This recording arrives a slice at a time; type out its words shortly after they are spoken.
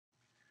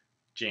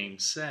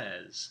James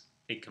says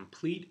a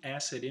complete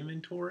asset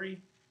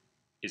inventory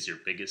is your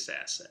biggest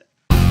asset.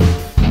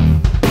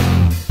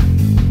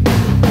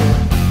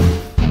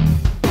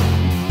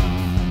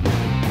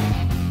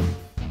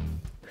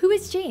 Who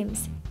is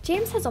James?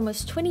 James has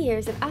almost 20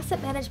 years of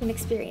asset management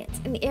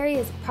experience in the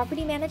areas of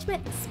property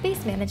management,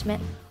 space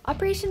management,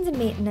 operations and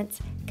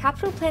maintenance,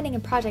 capital planning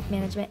and project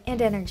management,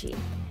 and energy.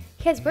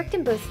 He has worked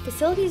in both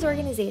facilities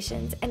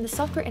organizations and the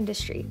software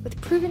industry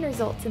with proven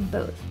results in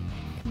both.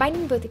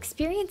 Combining both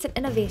experience and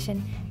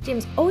innovation,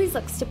 James always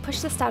looks to push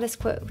the status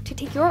quo to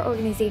take your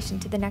organization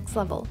to the next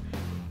level.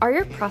 Are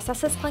your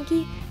processes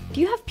clunky?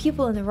 Do you have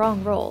people in the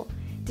wrong role?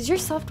 Does your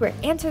software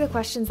answer the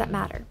questions that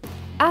matter?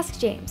 Ask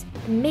James,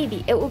 and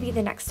maybe it will be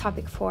the next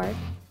topic for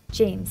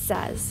James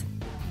Says.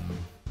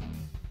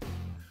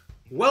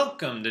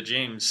 Welcome to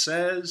James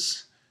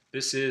Says.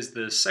 This is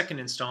the second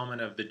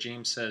installment of the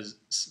James Says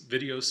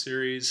video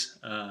series.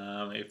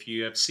 If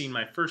you have seen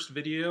my first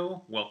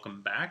video,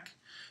 welcome back.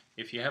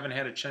 If you haven't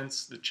had a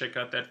chance to check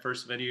out that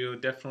first video,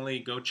 definitely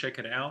go check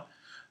it out.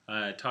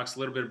 It talks a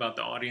little bit about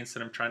the audience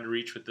that I'm trying to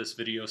reach with this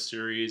video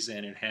series,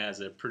 and it has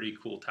a pretty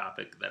cool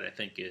topic that I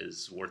think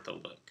is worth a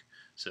look.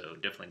 So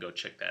definitely go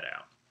check that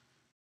out.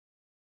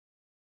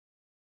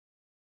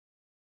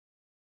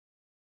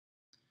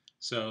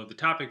 So the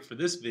topic for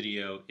this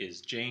video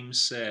is James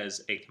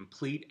says a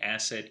complete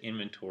asset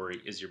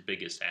inventory is your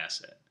biggest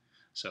asset.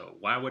 So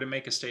why would it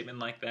make a statement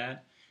like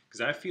that?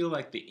 Because I feel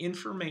like the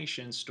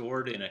information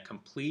stored in a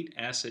complete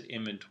asset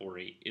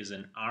inventory is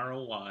an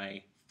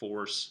ROI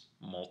force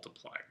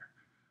multiplier,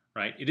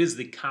 right? It is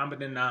the common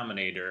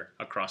denominator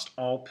across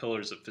all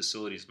pillars of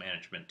facilities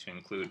management to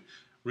include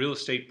real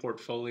estate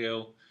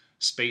portfolio,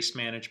 space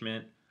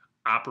management,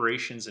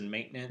 operations and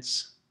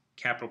maintenance,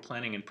 capital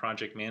planning and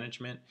project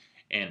management,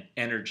 and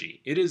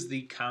energy. It is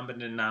the common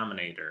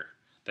denominator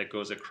that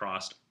goes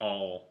across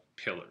all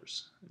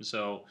pillars. And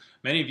so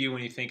many of you,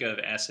 when you think of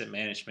asset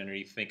management or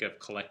you think of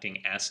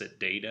collecting asset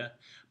data,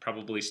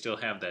 probably still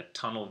have that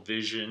tunnel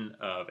vision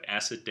of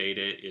asset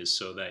data is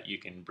so that you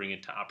can bring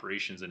it to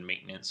operations and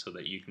maintenance so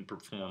that you can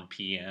perform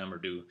PM or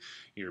do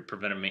your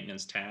preventive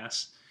maintenance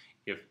tasks.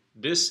 If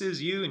this is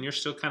you and you're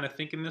still kind of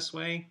thinking this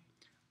way,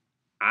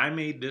 I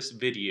made this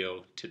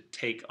video to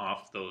take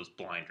off those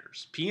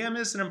blinders. PM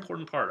is an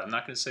important part. I'm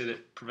not going to say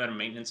that preventive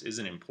maintenance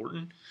isn't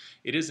important.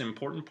 It is an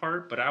important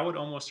part, but I would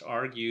almost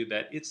argue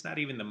that it's not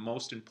even the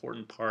most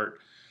important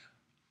part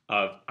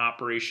of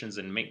operations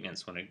and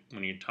maintenance when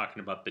you're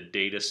talking about the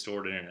data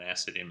stored in an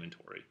asset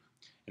inventory.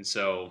 And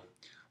so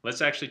let's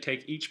actually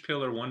take each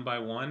pillar one by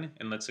one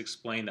and let's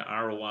explain the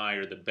ROI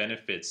or the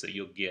benefits that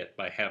you'll get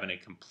by having a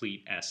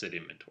complete asset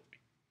inventory.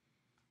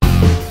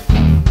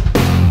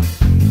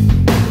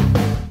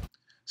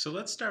 So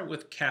let's start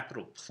with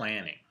capital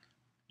planning.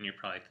 And you're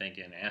probably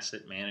thinking,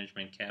 asset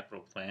management,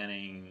 capital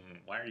planning,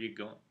 why are you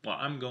going? Well,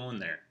 I'm going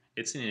there.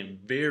 It's a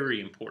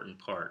very important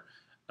part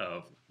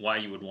of why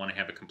you would want to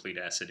have a complete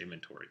asset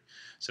inventory.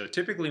 So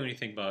typically when you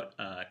think about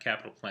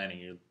capital planning,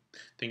 you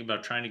think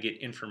about trying to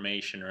get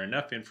information or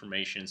enough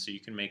information so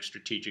you can make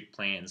strategic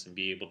plans and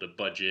be able to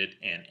budget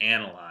and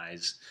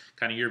analyze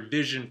kind of your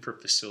vision for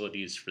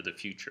facilities for the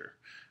future,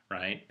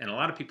 right? And a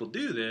lot of people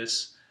do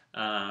this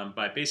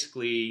by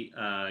basically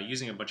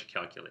using a bunch of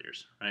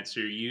calculators, right? So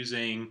you're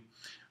using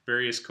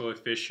various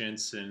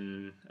coefficients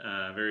and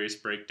various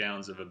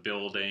breakdowns of a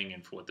building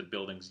and for what the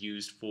building's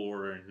used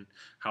for and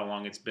how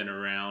long it's been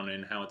around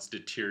and how it's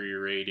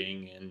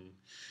deteriorating and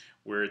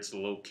where it's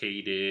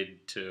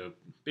located to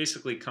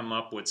basically come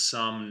up with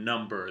some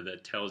number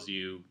that tells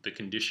you the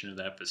condition of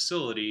that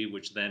facility,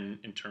 which then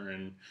in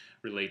turn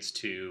relates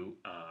to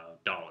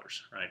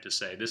dollars, right? To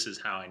say this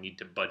is how I need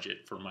to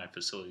budget for my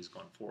facilities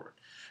going forward.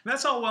 And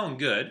that's all well and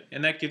good,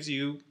 and that gives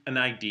you an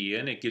idea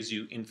and it gives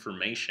you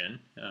information,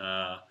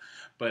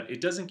 but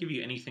it doesn't give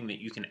you anything that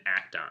you can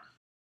act on.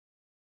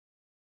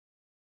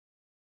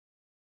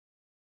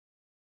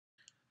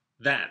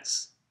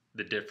 That's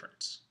the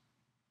difference.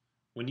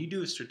 When you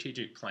do a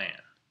strategic plan,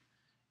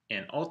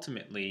 and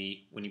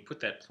ultimately when you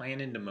put that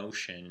plan into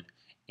motion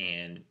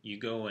and you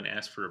go and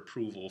ask for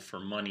approval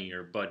for money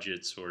or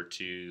budgets or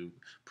to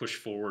push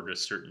forward a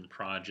certain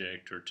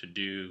project or to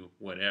do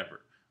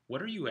whatever,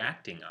 what are you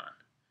acting on?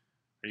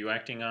 Are you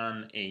acting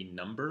on a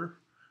number?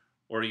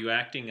 Or are you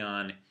acting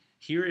on,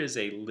 here is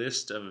a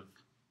list of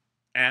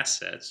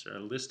assets or a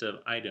list of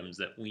items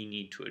that we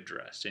need to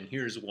address, and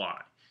here's why.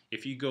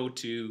 If you go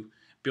to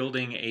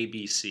building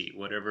ABC,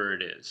 whatever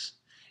it is,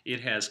 it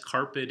has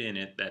carpet in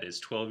it that is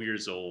 12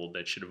 years old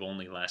that should have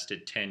only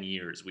lasted 10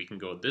 years. We can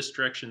go this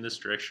direction,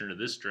 or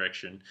this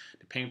direction,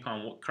 depending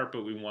upon what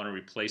carpet we want to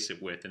replace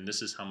it with, and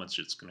this is how much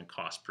it's going to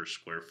cost per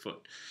square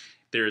foot.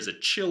 There is a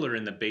chiller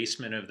in the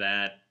basement of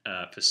that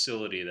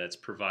facility that's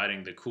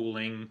providing the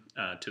cooling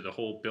to the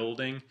whole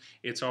building.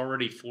 It's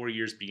already 4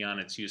 years beyond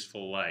its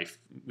useful life.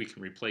 We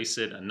can replace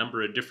it a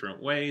number of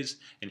different ways,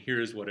 and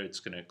here's what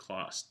it's going to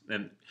cost,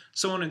 and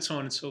so on and so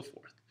on and so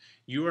forth.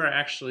 You are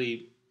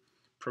actually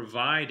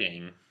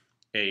providing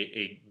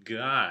a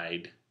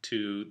guide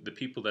to the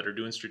people that are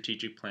doing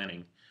strategic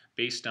planning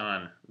based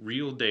on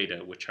real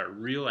data, which are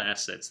real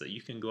assets that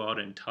you can go out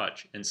and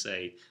touch and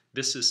say,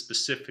 this is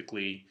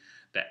specifically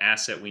the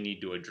asset we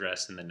need to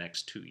address in the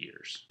next 2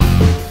 years.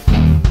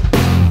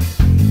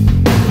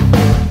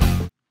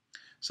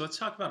 So let's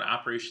talk about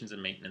operations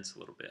and maintenance a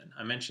little bit.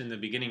 I mentioned in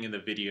the beginning of the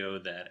video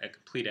that a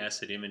complete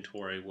asset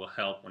inventory will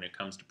help when it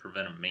comes to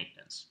preventive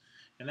maintenance.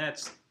 And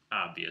that's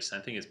obvious. I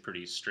think it's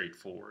pretty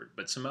straightforward.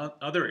 But some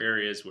other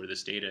areas where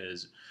this data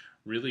is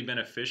really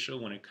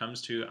beneficial when it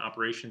comes to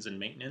operations and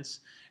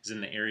maintenance is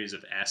in the areas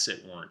of asset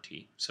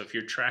warranty. So if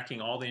you're tracking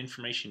all the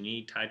information you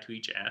need tied to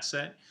each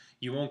asset,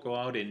 you won't go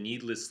out and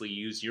needlessly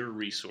use your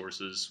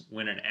resources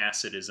when an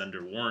asset is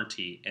under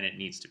warranty and it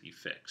needs to be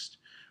fixed.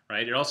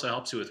 Right? It also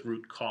helps you with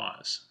root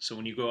cause. So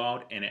when you go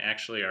out and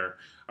actually are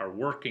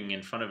working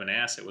in front of an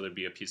asset, whether it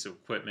be a piece of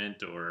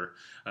equipment or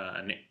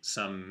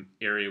some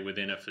area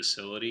within a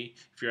facility,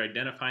 if you're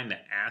identifying the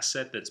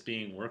asset that's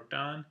being worked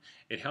on,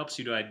 it helps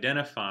you to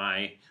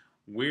identify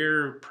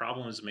where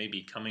problems may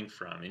be coming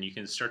from, and you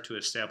can start to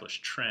establish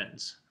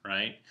trends,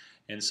 right?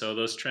 And so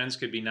those trends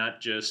could be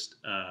not just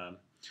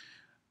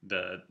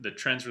the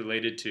trends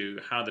related to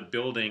how the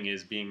building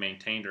is being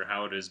maintained or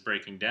how it is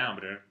breaking down,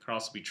 but it could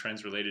also be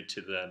trends related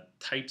to the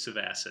types of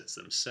assets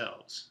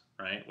themselves,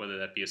 right? Whether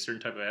that be a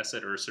certain type of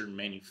asset or a certain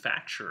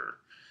manufacturer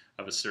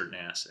of a certain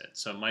asset.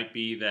 So it might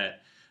be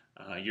that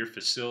your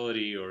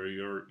facility or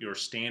your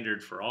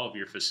standard for all of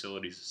your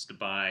facilities is to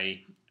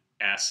buy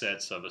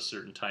assets of a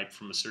certain type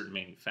from a certain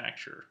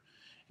manufacturer.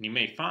 And you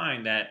may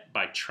find that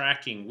by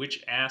tracking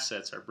which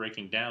assets are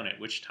breaking down at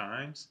which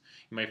times,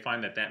 you may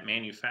find that that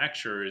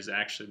manufacturer is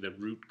actually the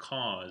root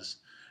cause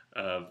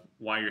of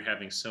why you're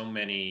having so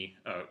many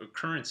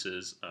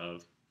occurrences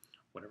of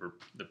whatever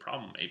the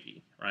problem may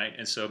be, right?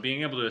 And so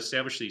being able to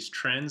establish these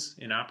trends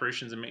in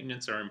operations and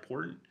maintenance are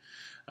important.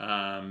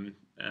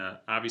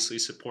 Obviously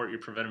support your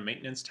preventive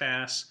maintenance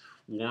tasks,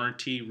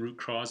 warranty, root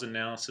cause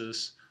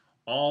analysis.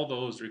 All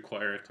those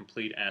require a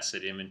complete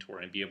asset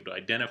inventory and be able to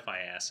identify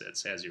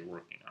assets as you're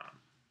working on.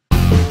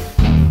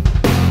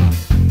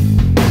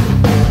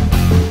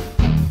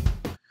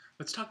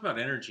 Let's talk about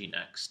energy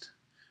next.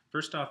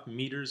 First off,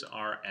 meters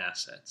are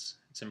assets.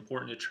 It's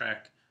important to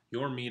track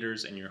your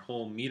meters and your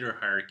whole meter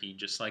hierarchy,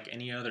 just like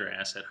any other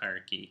asset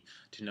hierarchy,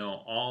 to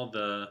know all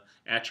the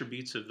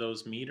attributes of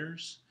those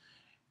meters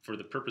for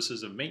the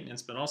purposes of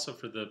maintenance, but also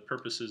for the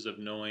purposes of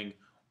knowing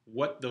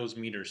what those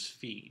meters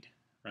feed.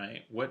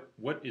 Right?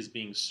 What is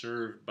being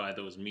served by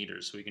those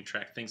meters? So we can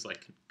track things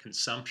like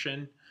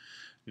consumption,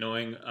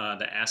 knowing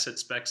the asset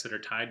specs that are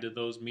tied to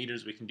those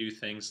meters. We can do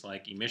things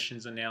like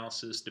emissions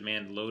analysis,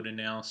 demand load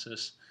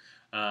analysis,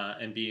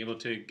 and be able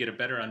to get a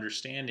better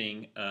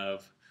understanding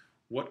of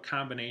what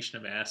combination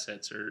of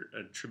assets are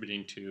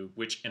attributing to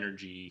which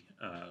energy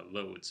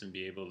loads, and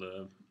be able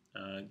to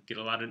get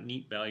a lot of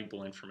neat,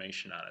 valuable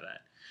information out of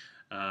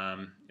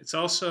that. It's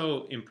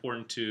also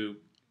important to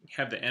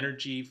have the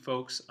energy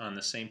folks on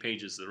the same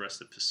page as the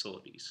rest of the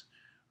facilities,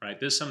 right?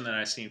 This is something that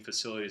I see in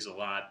facilities a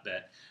lot,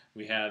 that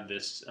we have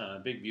this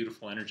big,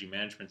 beautiful energy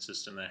management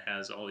system that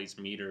has all these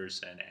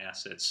meters and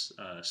assets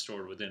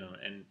stored within them,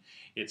 and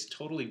it's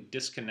totally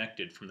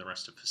disconnected from the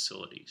rest of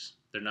facilities.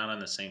 They're not on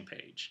the same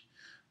page.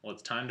 Well,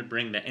 it's time to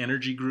bring the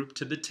energy group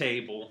to the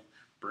table,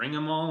 bring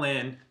them all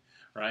in,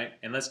 right?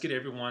 And let's get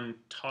everyone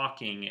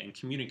talking and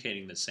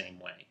communicating the same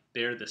way.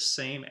 They're the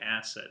same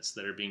assets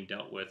that are being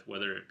dealt with,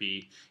 whether it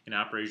be in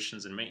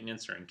operations and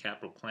maintenance or in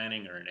capital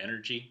planning or in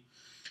energy.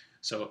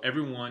 So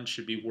everyone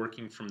should be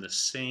working from the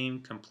same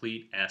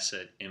complete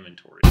asset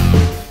inventory.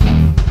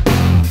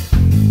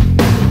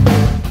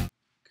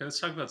 Okay,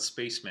 let's talk about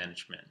space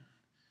management.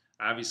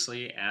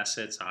 Obviously,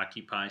 assets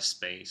occupy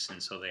space,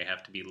 and so they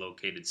have to be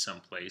located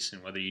someplace.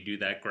 And whether you do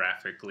that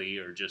graphically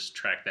or just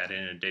track that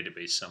in a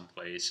database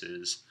someplace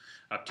is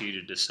up to you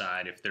to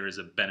decide if there is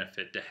a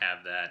benefit to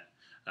have that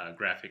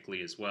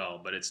graphically as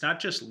well. But it's not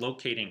just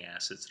locating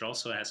assets. It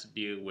also has to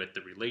deal with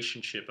the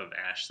relationship of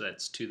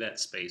assets to that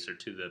space or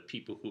to the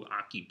people who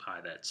occupy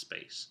that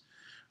space.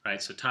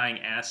 Right? So tying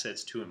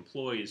assets to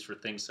employees for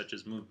things such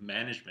as move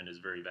management is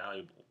very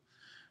valuable.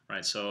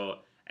 Right? So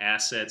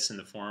assets in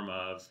the form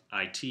of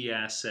IT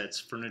assets,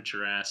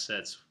 furniture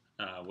assets,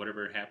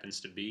 whatever it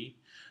happens to be.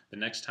 The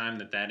next time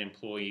that that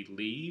employee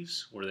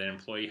leaves or that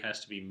employee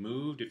has to be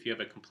moved, if you have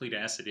a complete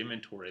asset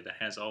inventory that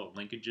has all the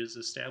linkages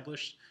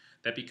established,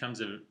 that becomes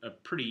a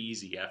pretty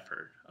easy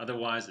effort.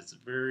 Otherwise, it's a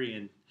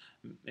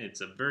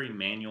very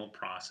manual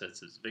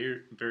process. It's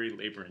very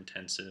labor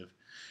intensive.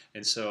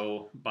 And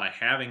so by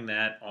having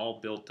that all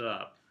built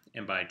up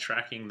and by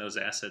tracking those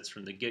assets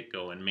from the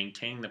get-go and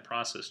maintaining the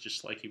process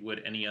just like you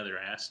would any other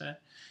asset,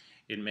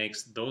 it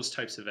makes those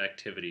types of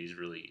activities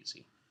really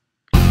easy.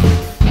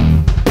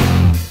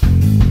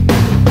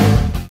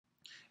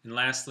 And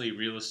lastly,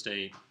 real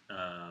estate,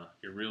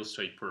 your real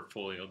estate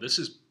portfolio. This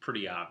is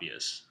pretty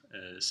obvious.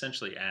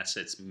 Essentially,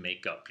 assets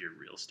make up your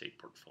real estate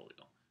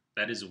portfolio.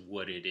 That is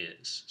what it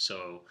is.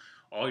 So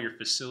all your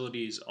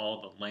facilities,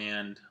 all the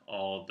land,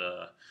 all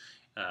the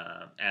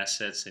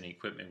assets and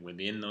equipment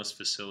within those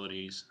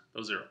facilities,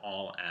 those are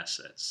all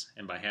assets.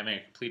 And by having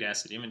a complete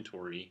asset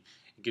inventory,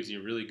 it gives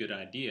you a really good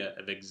idea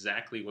of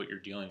exactly what you're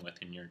dealing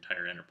with in your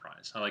entire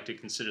enterprise. I like to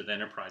consider the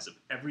enterprise of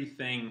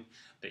everything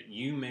that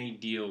you may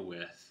deal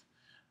with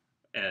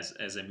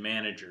as a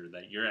manager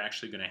that you're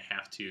actually going to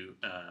have to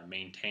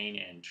maintain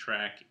and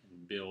track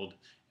and build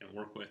and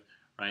work with,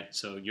 right?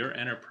 So your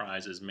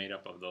enterprise is made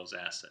up of those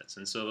assets.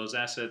 And so those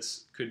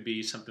assets could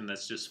be something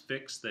that's just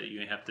fixed that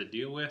you have to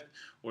deal with,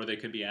 or they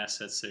could be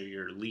assets that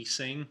you're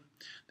leasing.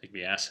 They could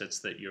be assets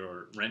that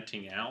you're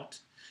renting out.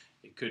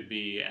 It could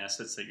be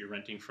assets that you're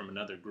renting from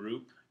another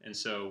group. And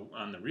so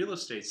on the real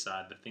estate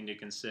side, the thing to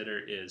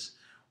consider is,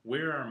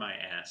 where are my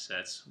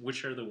assets?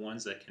 Which are the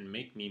ones that can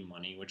make me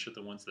money? Which are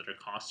the ones that are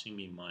costing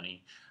me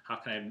money? How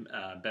can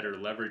I better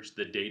leverage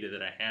the data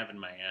that I have in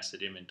my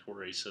asset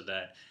inventory so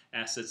that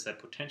assets that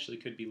potentially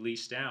could be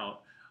leased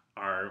out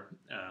are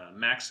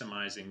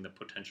maximizing the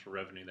potential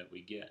revenue that we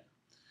get?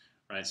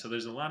 Right, so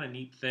there's a lot of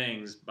neat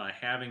things by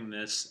having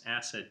this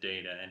asset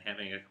data and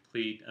having a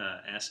complete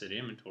asset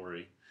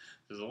inventory.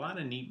 There's a lot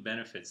of neat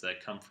benefits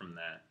that come from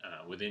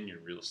that within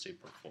your real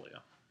estate portfolio.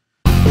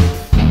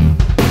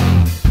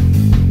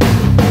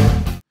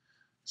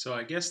 So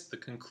I guess the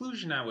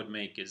conclusion I would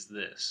make is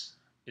this.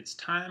 It's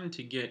time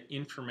to get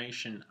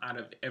information out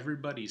of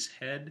everybody's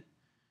head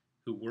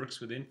who works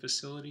within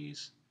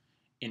facilities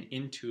and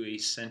into a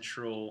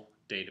central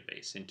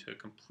database, into a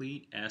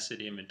complete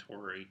asset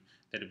inventory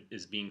that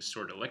is being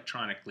stored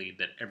electronically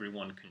that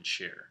everyone can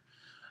share.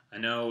 I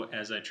know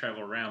as I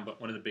travel around, but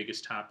one of the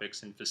biggest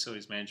topics in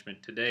facilities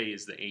management today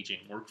is the aging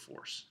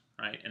workforce,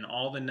 right? And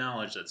all the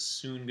knowledge that's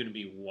soon going to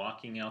be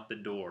walking out the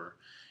door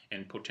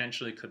and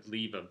potentially could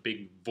leave a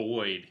big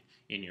void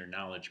in your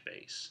knowledge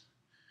base,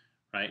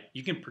 right?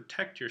 You can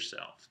protect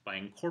yourself by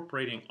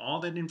incorporating all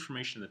that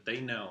information that they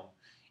know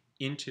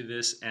into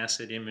this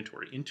asset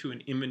inventory, into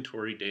an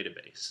inventory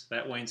database.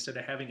 That way, instead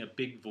of having a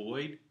big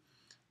void,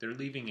 they're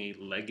leaving a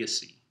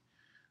legacy.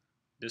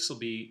 This will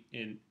be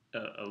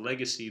a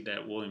legacy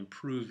that will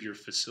improve your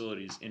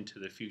facilities into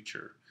the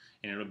future.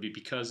 And it'll be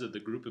because of the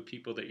group of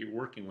people that you're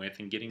working with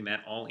and getting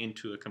that all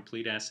into a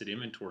complete asset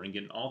inventory and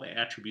getting all the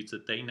attributes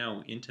that they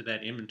know into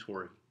that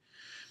inventory.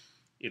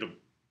 It'll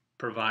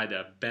provide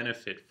a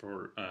benefit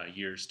for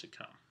years to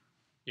come.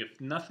 If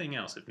nothing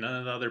else, if none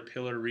of the other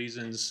pillar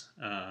reasons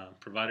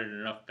provided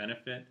enough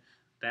benefit,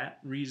 that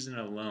reason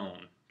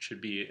alone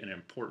should be an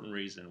important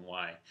reason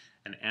why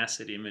an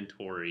asset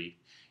inventory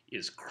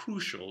is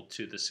crucial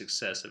to the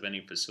success of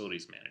any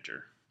facilities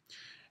manager.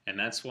 And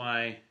that's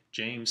why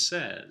James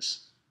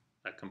says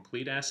a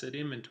complete asset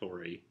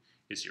inventory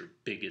is your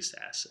biggest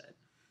asset.